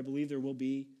sulfur? I believe there will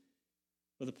be.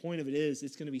 But the point of it is,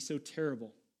 it's going to be so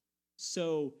terrible,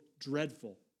 so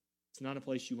dreadful. It's not a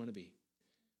place you want to be.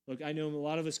 Look, I know a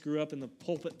lot of us grew up in the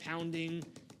pulpit pounding,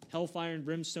 hellfire and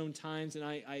brimstone times,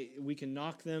 and we can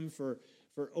knock them for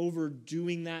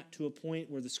overdoing that to a point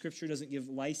where the Scripture doesn't give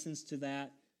license to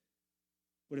that.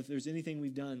 But if there's anything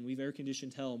we've done, we've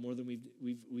air-conditioned hell more than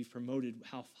we've promoted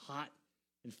how hot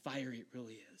and fiery it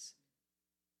really is.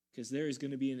 Because there is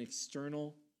going to be an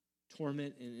external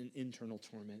torment and an internal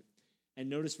torment. And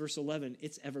notice verse 11,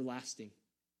 it's everlasting.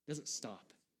 It doesn't stop.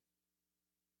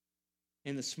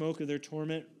 And the smoke of their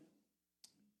torment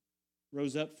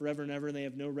rose up forever and ever, and they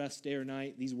have no rest day or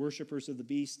night, these worshipers of the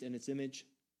beast and its image.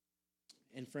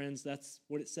 And friends, that's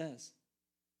what it says.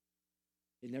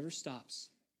 It never stops.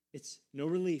 It's no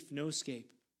relief, no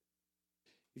escape.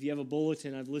 If you have a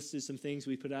bulletin, I've listed some things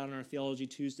we put out on our Theology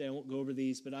Tuesday. I won't go over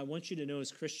these, but I want you to know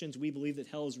as Christians, we believe that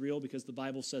hell is real because the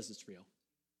Bible says it's real.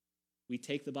 We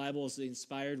take the Bible as the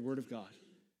inspired word of God.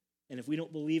 And if we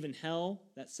don't believe in hell,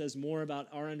 that says more about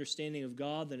our understanding of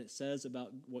God than it says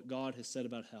about what God has said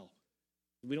about hell.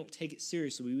 If we don't take it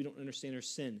seriously, we don't understand our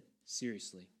sin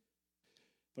seriously.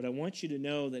 But I want you to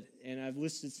know that, and I've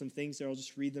listed some things there, I'll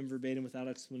just read them verbatim without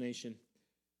explanation.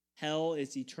 Hell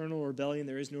is eternal rebellion.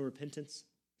 There is no repentance.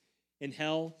 In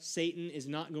hell, Satan is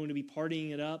not going to be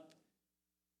partying it up.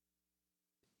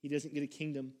 He doesn't get a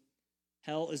kingdom.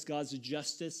 Hell is God's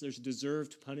justice. There's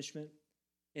deserved punishment.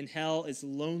 In hell, it's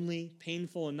lonely,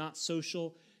 painful, and not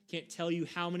social. Can't tell you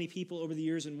how many people over the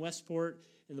years in Westport,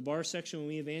 in the bar section, when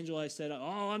we evangelized, said,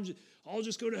 I'll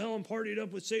just go to hell and party it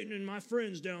up with Satan and my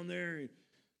friends down there.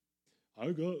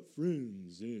 I got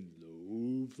friends in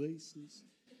low places.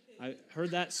 I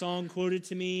heard that song quoted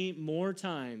to me more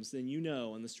times than you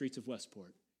know on the streets of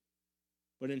Westport.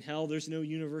 But in hell, there's no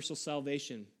universal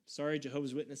salvation. Sorry,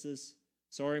 Jehovah's Witnesses.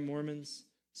 Sorry, Mormons.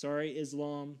 Sorry,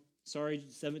 Islam. Sorry,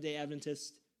 Seventh-day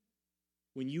Adventists.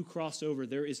 When you cross over,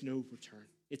 there is no return.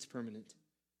 It's permanent.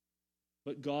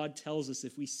 But God tells us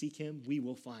if we seek him, we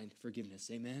will find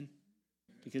forgiveness. Amen?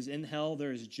 Because in hell,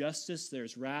 there is justice, there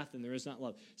is wrath, and there is not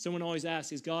love. Someone always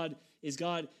asks, is God,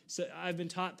 so I've been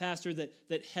taught, Pastor,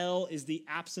 that hell is the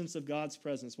absence of God's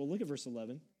presence. Well, look at verse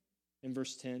 11 and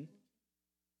verse 10.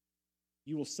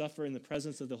 You will suffer in the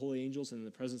presence of the holy angels and in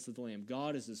the presence of the Lamb.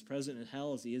 God is as present in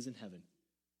hell as he is in heaven.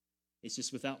 It's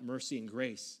just without mercy and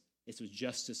grace. It's with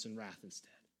justice and wrath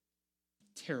instead.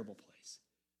 Terrible place.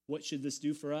 What should this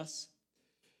do for us?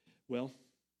 Well,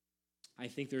 I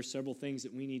think there are several things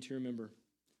that we need to remember.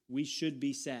 We should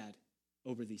be sad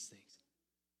over these things.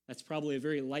 That's probably a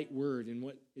very light word in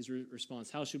what is response.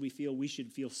 How should we feel? We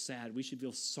should feel sad. We should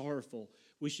feel sorrowful.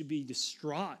 We should be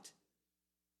distraught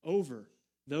over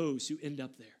those who end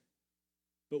up there.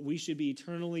 But we should be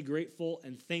eternally grateful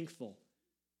and thankful.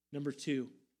 Number 2,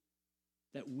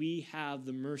 that we have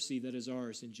the mercy that is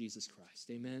ours in Jesus Christ.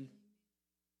 Amen?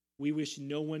 We wish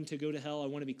no one to go to hell. I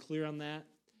want to be clear on that.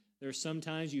 There are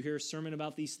sometimes you hear a sermon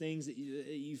about these things that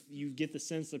you get the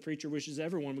sense the preacher wishes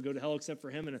everyone would go to hell except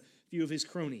for him and a few of his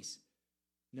cronies.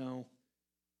 No.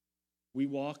 We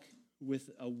walk with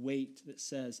a weight that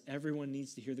says everyone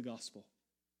needs to hear the gospel.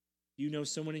 You know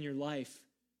someone in your life,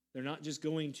 they're not just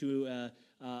going to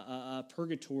a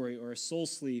purgatory or a soul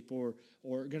sleep or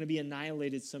going to be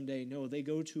annihilated someday. No, they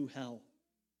go to hell.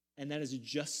 And that is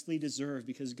justly deserved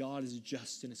because God is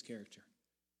just in his character.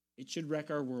 It should wreck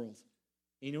our world.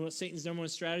 And you know what Satan's number one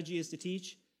strategy is to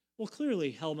teach? Well, clearly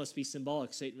hell must be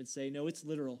symbolic. Satan would say, no, it's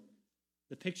literal.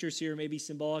 The pictures here may be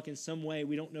symbolic in some way.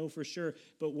 We don't know for sure.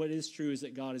 But what is true is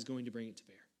that God is going to bring it to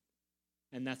bear.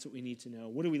 And that's what we need to know.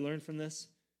 What do we learn from this?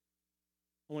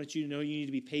 I want you to know you need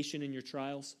to be patient in your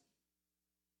trials.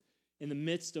 In the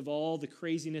midst of all the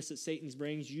craziness that Satan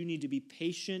brings, you need to be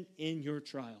patient in your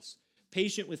trials.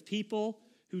 Patient with people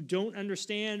who don't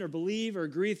understand or believe or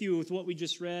agree with you with what we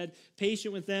just read.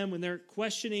 Patient with them when they're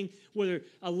questioning whether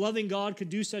a loving God could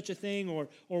do such a thing or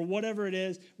whatever it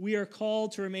is. We are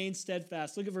called to remain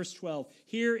steadfast. Look at verse 12.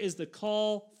 Here is the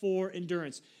call for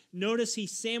endurance. Notice he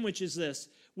sandwiches this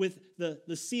with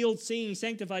the sealed, singing,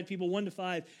 sanctified people,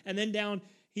 1-5, and then down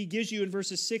he gives you in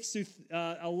verses 6 through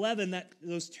 11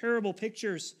 those terrible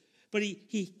pictures. But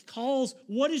he calls,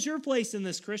 what is your place in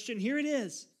this, Christian? Here it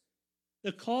is.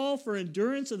 The call for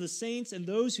endurance of the saints and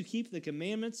those who keep the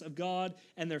commandments of God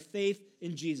and their faith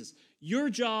in Jesus. Your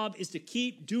job is to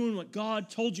keep doing what God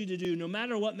told you to do, no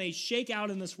matter what may shake out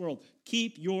in this world.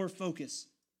 Keep your focus.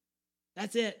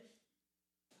 That's it.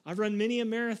 I've run many a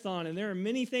marathon, and there are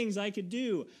many things I could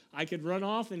do. I could run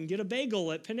off and get a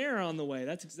bagel at Panera on the way.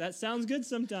 That sounds good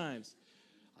sometimes.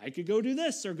 I could go do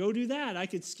this or go do that. I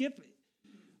could skip.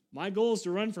 My goal is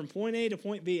to run from point A to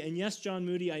point B. And yes, John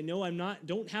Moody, I know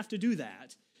don't have to do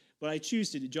that, but I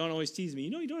choose to. John always teases me,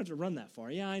 you don't have to run that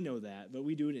far. Yeah, I know that, but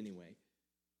we do it anyway.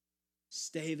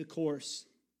 Stay the course.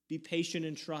 Be patient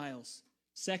in trials.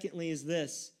 Secondly is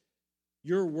this.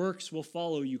 Your works will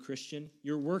follow you, Christian.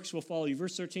 Your works will follow you.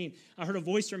 Verse 13, I heard a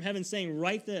voice from heaven saying,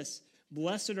 write this,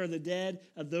 blessed are the dead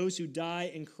of those who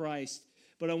die in Christ.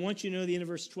 But I want you to know the end of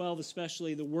verse 12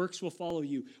 especially, the works will follow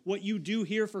you. What you do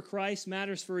here for Christ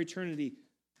matters for eternity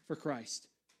for Christ.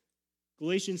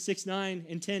 Galatians 6, 9,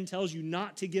 and 10 tells you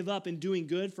not to give up in doing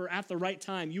good, for at the right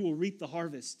time you will reap the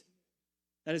harvest.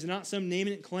 That is not some name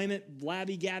it, claim it,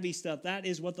 blabby-gabby stuff. That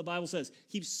is what the Bible says.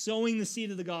 Keep sowing the seed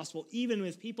of the gospel. Even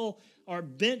if people are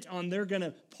bent on they're going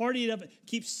to party it up,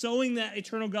 keep sowing that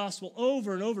eternal gospel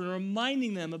over and over and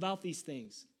reminding them about these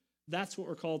things. That's what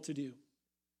we're called to do.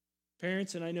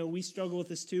 Parents, and I know we struggle with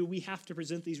this too, we have to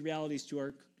present these realities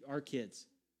to our kids.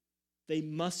 They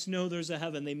must know there's a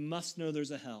heaven. They must know there's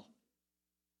a hell.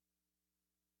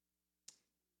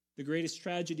 The greatest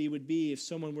tragedy would be if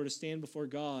someone were to stand before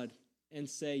God and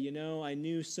say, you know, I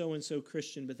knew so-and-so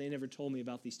Christian, but they never told me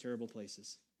about these terrible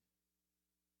places.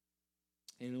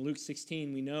 And in Luke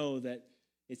 16, we know that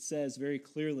it says very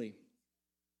clearly,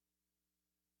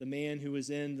 the man who was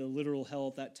in the literal hell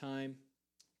at that time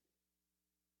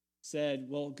said,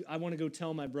 well, I want to go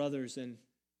tell my brothers. And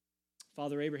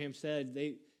Father Abraham said,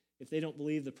 if they don't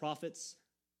believe the prophets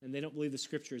and they don't believe the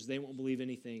scriptures, they won't believe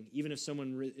anything, even if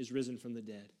someone is risen from the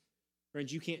dead.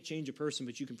 Friends, you can't change a person,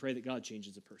 but you can pray that God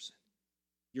changes a person.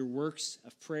 Your works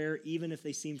of prayer, even if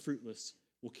they seem fruitless,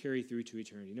 will carry through to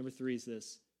eternity. Number 3 is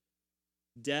this.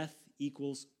 Death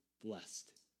equals blessed.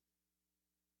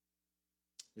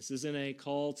 This isn't a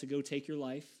call to go take your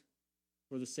life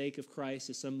for the sake of Christ,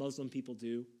 as some Muslim people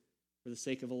do, for the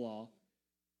sake of a law.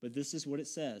 But this is what it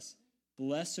says.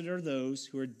 Blessed are those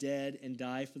who are dead and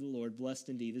die for the Lord. Blessed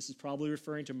indeed. This is probably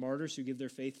referring to martyrs who give their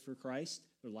faith for Christ,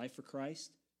 their life for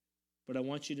Christ. But I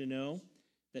want you to know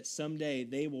that someday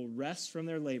they will rest from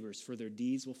their labors, for their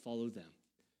deeds will follow them.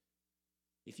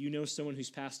 If you know someone who's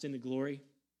passed into glory,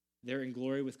 they're in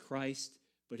glory with Christ,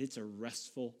 but it's a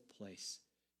restful place.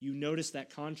 You notice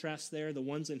that contrast there? The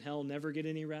ones in hell never get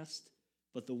any rest,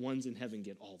 but the ones in heaven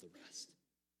get all the rest.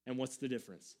 And what's the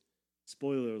difference?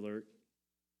 Spoiler alert,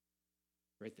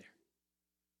 right there.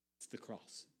 It's the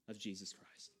cross of Jesus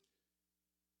Christ.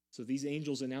 So these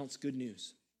angels announce good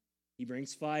news. He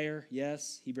brings fire,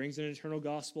 yes. He brings an eternal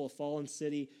gospel, a fallen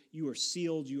city. You are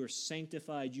sealed, you are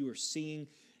sanctified, you are singing.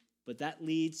 But that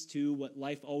leads to what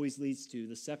life always leads to,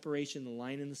 the separation, the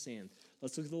line in the sand.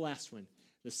 Let's look at the last one.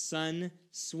 The sun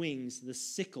swings the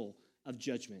sickle of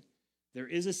judgment. There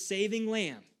is a saving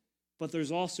lamb, but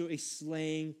there's also a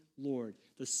slaying Lord.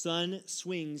 The sun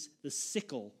swings the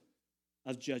sickle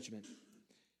of judgment.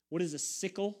 What is a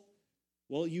sickle?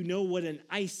 Well, you know what an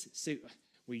ice sickle.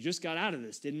 We just got out of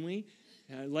this, didn't we?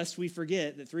 Lest we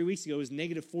forget that 3 weeks ago was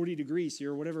negative 40 degrees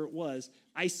here, or whatever it was.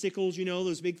 Icicles, you know,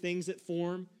 those big things that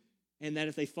form, and that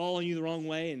if they fall on you the wrong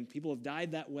way, and people have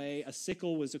died that way, a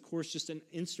sickle was, of course, just an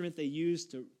instrument they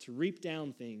used to reap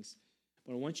down things.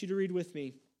 But I want you to read with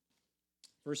me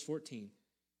verse 14.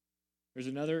 There's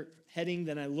another heading.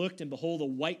 Then I looked, and behold, a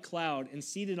white cloud, and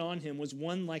seated on him was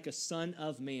one like a son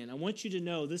of man. I want you to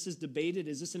know this is debated.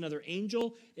 Is this another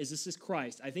angel? Is this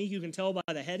Christ? I think you can tell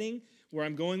by the heading where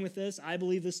I'm going with this. I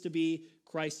believe this to be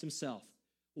Christ himself.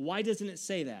 Why doesn't it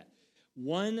say that?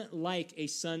 One like a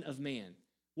son of man.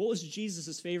 What was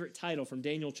Jesus' favorite title from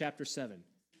Daniel chapter 7?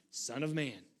 Son of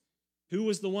Man. Who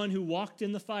was the one who walked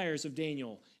in the fires of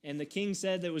Daniel? And the king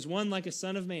said there was one like a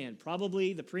son of man,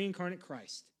 probably the pre-incarnate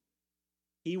Christ.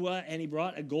 He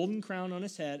brought a golden crown on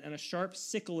his head and a sharp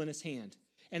sickle in his hand.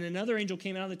 And another angel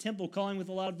came out of the temple, calling with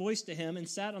a loud voice to him, and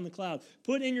sat on the cloud.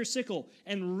 Put in your sickle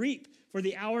and reap, for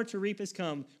the hour to reap has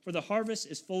come, for the harvest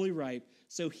is fully ripe.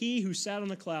 So he who sat on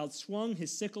the cloud swung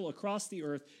his sickle across the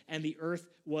earth, and the earth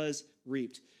was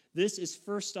reaped. This is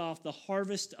first off the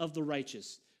harvest of the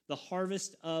righteous. The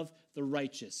harvest of the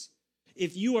righteous.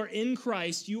 If you are in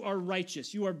Christ, you are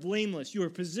righteous. You are blameless. You are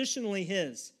positionally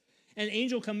his. An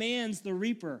angel commands the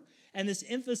reaper, and this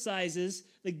emphasizes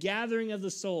the gathering of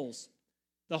the souls.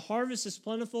 The harvest is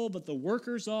plentiful, but the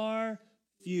workers are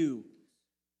few.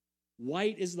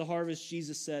 White is the harvest,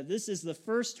 Jesus said. This is the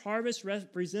first harvest,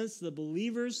 represents the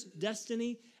believer's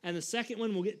destiny, and the second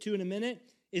one we'll get to in a minute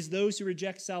is those who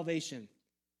reject salvation.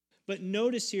 But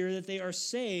notice here that they are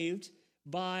saved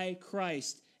by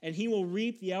Christ, and he will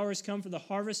reap. The hour has come for the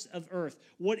harvest of earth.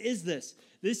 What is this?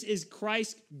 This is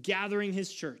Christ gathering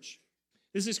his church.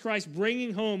 This is Christ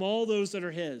bringing home all those that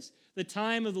are his. The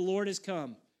time of the Lord has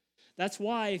come. That's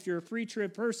why if you're a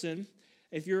pre-trib person,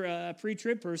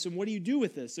 what do you do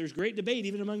with this? There's great debate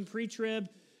even among pre-trib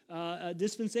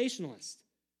dispensationalists.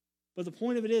 But the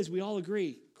point of it is we all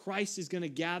agree Christ is going to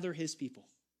gather his people.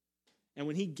 And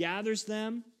when he gathers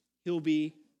them, he'll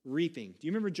be reaping. Do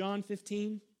you remember John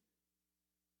 15?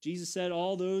 Jesus said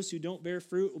all those who don't bear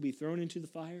fruit will be thrown into the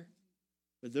fire.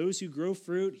 But those who grow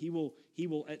fruit, he will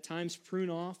at times prune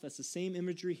off. That's the same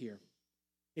imagery here.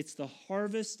 It's the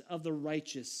harvest of the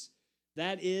righteous.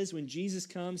 That is, when Jesus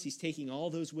comes, he's taking all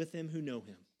those with him who know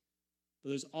him. But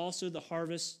there's also the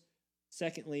harvest,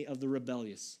 secondly, of the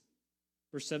rebellious.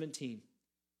 Verse 17.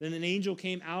 Then an angel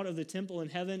came out of the temple in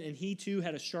heaven, and he too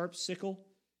had a sharp sickle.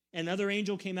 Another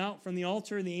angel came out from the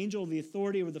altar, and the angel of the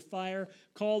authority over the fire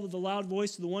called with a loud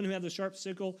voice to the one who had the sharp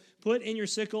sickle, "Put in your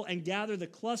sickle and gather the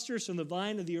clusters from the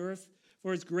vine of the earth,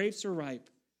 for its grapes are ripe."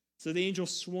 So the angel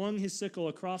swung his sickle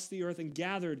across the earth and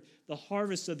gathered the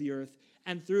harvest of the earth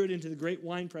and threw it into the great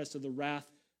winepress of the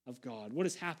wrath of God. What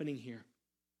is happening here?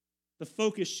 The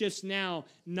focus shifts now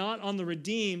not on the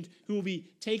redeemed who will be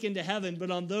taken to heaven,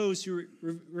 but on those who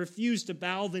refuse to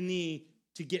bow the knee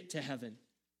to get to heaven,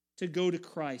 to go to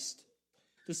Christ.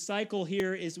 The cycle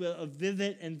here is a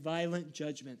vivid and violent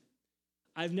judgment.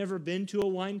 I've never been to a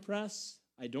wine press.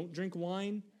 I don't drink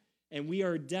wine. And we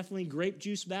are definitely grape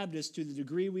juice Baptists to the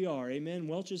degree we are. Amen.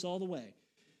 Welch's all the way.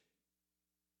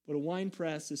 But a wine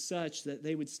press is such that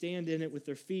they would stand in it with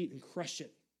their feet and crush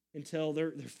it until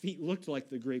their feet looked like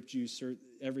the grape juice or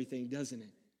everything, doesn't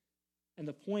it? And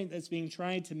the point that's being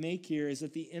tried to make here is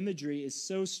that the imagery is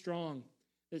so strong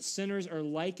that sinners are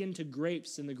likened to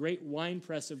grapes in the great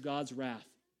winepress of God's wrath,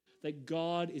 that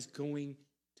God is going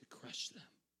to crush them.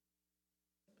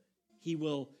 He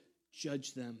will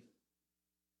judge them.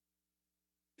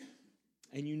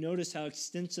 And you notice how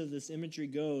extensive this imagery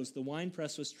goes. The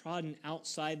winepress was trodden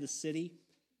outside the city.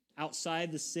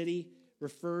 Outside the city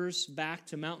refers back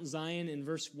to Mount Zion in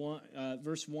verse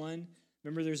 1.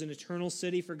 Remember, there's an eternal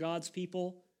city for God's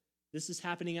people. This is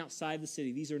happening outside the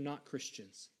city. These are not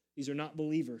Christians. These are not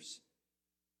believers.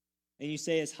 And you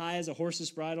say as high as a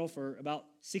horse's bridle for about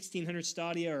 1,600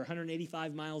 stadia or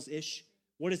 185 miles-ish.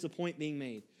 What is the point being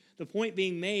made? The point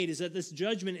being made is that this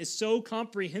judgment is so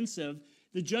comprehensive,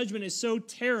 the judgment is so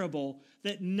terrible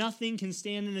that nothing can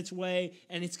stand in its way,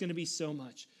 and it's going to be so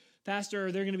much. Pastor,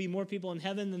 are there going to be more people in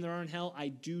heaven than there are in hell? I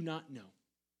do not know.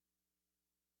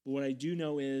 But what I do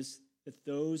know is that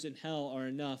those in hell are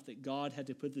enough that God had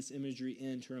to put this imagery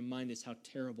in to remind us how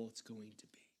terrible it's going to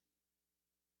be.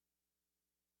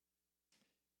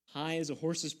 high as a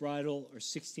horse's bridle or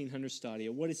 1,600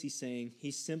 stadia. What is he saying?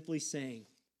 He's simply saying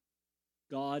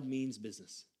God means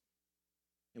business.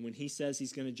 And when he says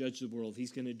he's going to judge the world,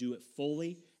 he's going to do it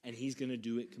fully and he's going to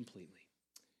do it completely.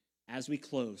 As we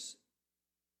close,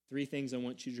 3 things I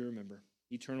want you to remember,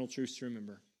 eternal truths to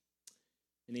remember.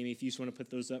 And Amy, if you just want to put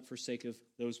those up for sake of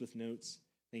those with notes,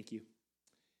 thank you.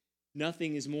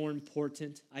 Nothing is more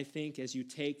important, I think, as you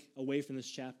take away from this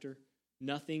chapter.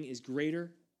 Nothing is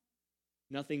greater,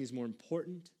 nothing is more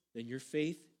important than your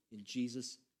faith in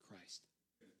Jesus Christ.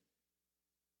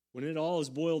 When it all is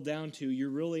boiled down to, you're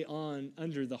really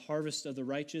under the harvest of the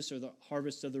righteous or the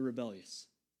harvest of the rebellious.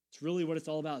 It's really what it's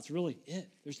all about. It's really it.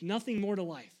 There's nothing more to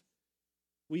life.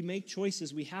 We make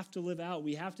choices. We have to live out.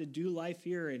 We have to do life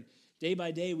here. And day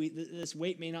by day, this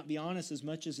weight may not be on us as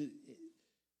much as it.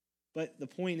 But the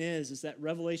point is that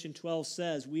Revelation 12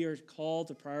 says we are called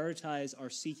to prioritize our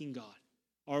seeking God.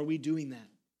 Are we doing that?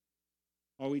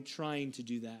 Are we trying to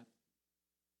do that?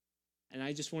 And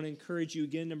I just want to encourage you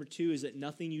again, number 2, is that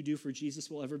nothing you do for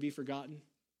Jesus will ever be forgotten.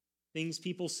 Things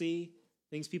people see,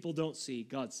 things people don't see,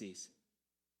 God sees.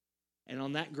 And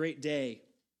on that great day,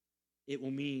 it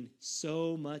will mean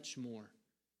so much more.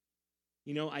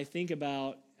 You know, I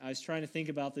was trying to think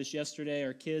about this yesterday.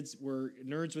 Our kids were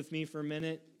nerds with me for a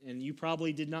minute, and you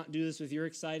probably did not do this with your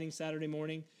exciting Saturday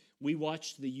morning. We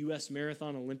watched the U.S.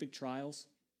 Marathon Olympic trials.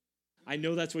 I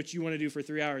know that's what you want to do for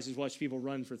 3 hours, is watch people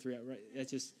run for 3 hours, right?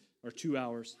 That's just, or 2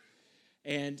 hours.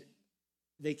 And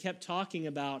they kept talking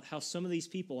about how some of these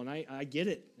people, and I get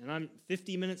it, and I'm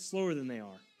 50 minutes slower than they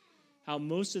are, how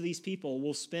most of these people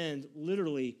will spend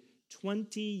literally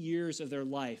 20 years of their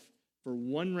life for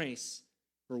one race,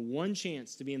 for one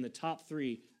chance to be in the top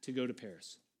 3 to go to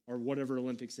Paris, or whatever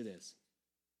Olympics it is.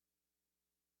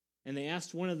 And they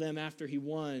asked one of them after he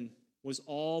won, was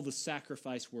all the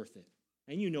sacrifice worth it?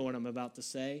 And you know what I'm about to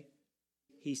say.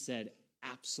 He said,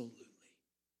 absolutely.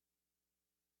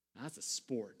 Now, that's a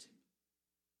sport.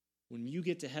 When you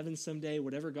get to heaven someday,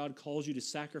 whatever God calls you to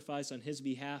sacrifice on his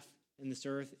behalf in this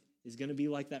earth is going to be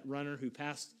like that runner who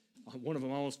passed, one of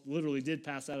them almost literally did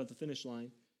pass out at the finish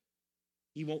line.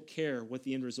 He won't care what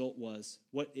the end result was,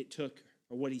 what it took,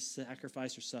 or what he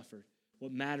sacrificed or suffered.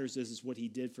 What matters is what he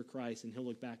did for Christ, and he'll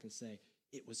look back and say,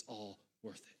 it was all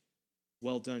worth it.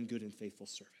 Well done, good and faithful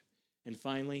servant. And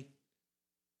finally,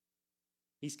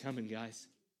 he's coming, guys.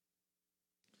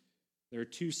 There are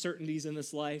 2 certainties in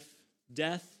this life: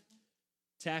 death,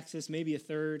 taxes, maybe a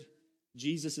third.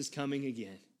 Jesus is coming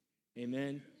again.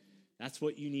 Amen. That's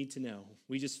what you need to know.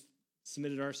 We just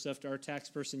submitted our stuff to our tax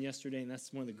person yesterday, and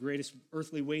that's one of the greatest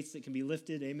earthly weights that can be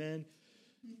lifted. Amen.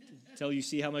 Until you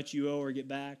see how much you owe or get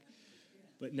back.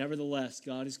 But nevertheless,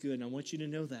 God is good, and I want you to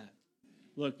know that.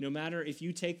 Look, no matter if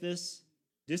you take this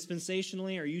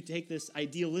dispensationally or you take this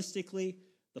idealistically,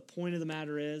 the point of the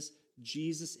matter is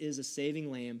Jesus is a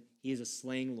saving lamb. He is a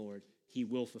slaying Lord. He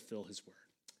will fulfill his word.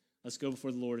 Let's go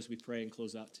before the Lord as we pray and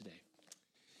close out today.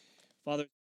 Father,